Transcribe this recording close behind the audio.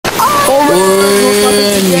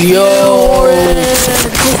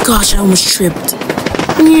gosh, I almost tripped.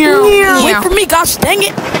 Wait for me, gosh dang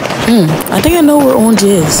it. I think I know where orange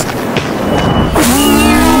is.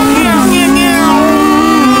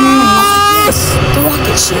 The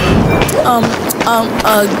rocket ship.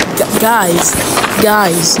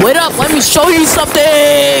 Guys. Wait up, let me show you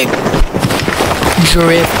something.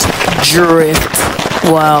 Drift.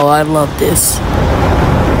 Wow, I love this.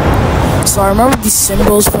 So I remember these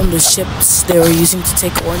symbols from the ships they were using to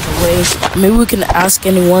take orange away. Maybe we can ask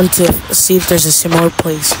anyone to see if there's a similar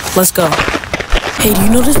place. Let's go. Hey, do you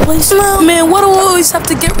know this place? No, man, why do I always have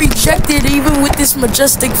to get rejected even with this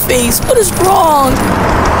majestic face? What is wrong?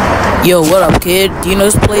 Yo, what up, kid? Do you know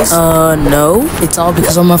this place? No. It's all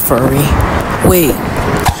because I'm a furry. Wait.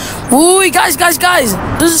 Wait, guys.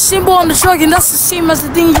 There's a symbol on the truck, and that's the same as the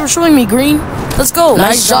thing you were showing me, Green. Let's go.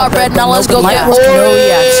 Nice job, Red. Now let's go. Light work, no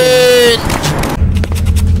reaction.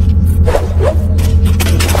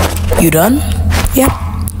 You done? Yeah.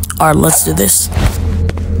 Alright, let's do this.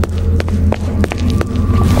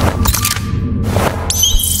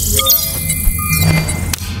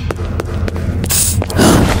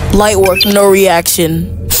 Light work, no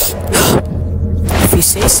reaction. If you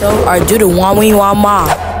say so, alright, do the wah-wee wah-ma.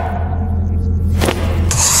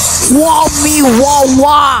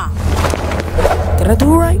 Wah-wee-wah-wah. Did I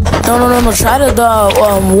do it right? No. Try the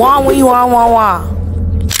wah-wee wah-wah-wah.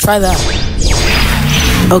 Try that.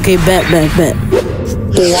 Okay, bet.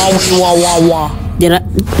 Wah-wee wah-wah-wah. Did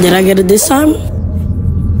I get it this time?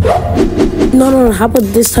 No. How about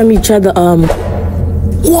this time you try the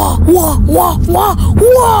wah.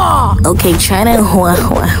 Okay, try that wah.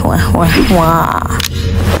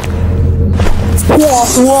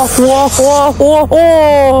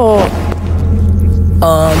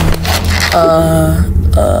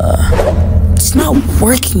 It's not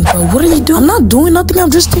working, bro. What are you doing? I'm not doing nothing. I'm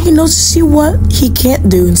just taking notes to see what he can't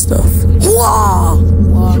do and stuff. Wow,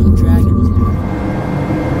 I'm dragging.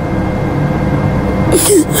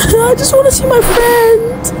 I just want to see my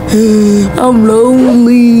friend. I'm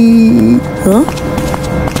lonely. Huh?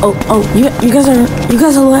 Oh, you guys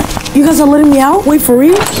are letting me out? Wait, for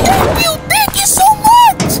real? Thank you so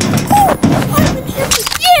much. Oh, I've been here for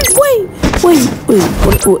years. Wait.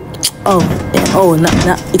 What? Oh,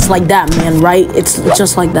 not. It's like that, man. Right? It's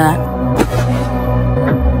just like that.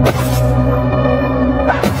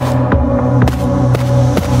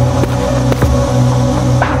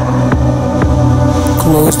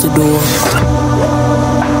 Close the door.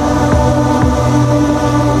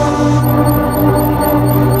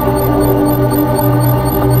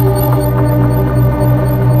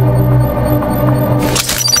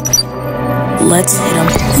 Let's hit him.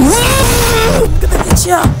 Gonna get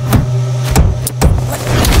you.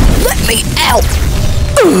 Let me out.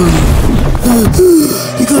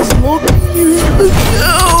 You guys walk in here.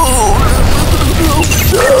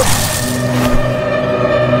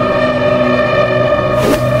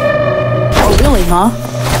 Oh, really, huh?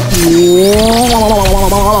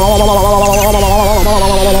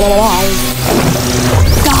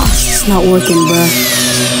 Gosh, it's not working, bruh.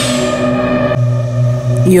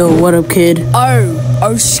 Yo, what up, kid?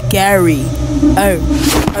 Oh, scary.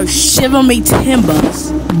 Oh, shiver me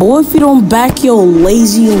timbers. Boy, if you don't back your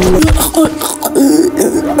lazy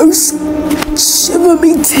Shiver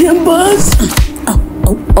me timbers.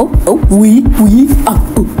 we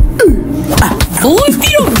Boy, if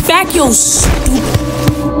you don't back your stupid.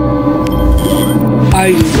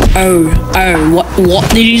 What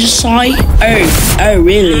did you say? Oh,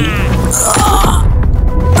 really?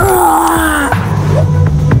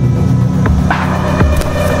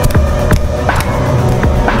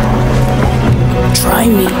 Try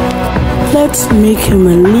me. Let's make him a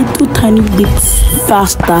little tiny bit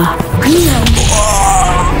faster.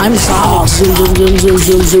 I'm Sonic.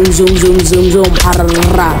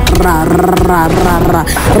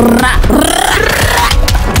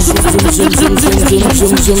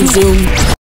 Zoom.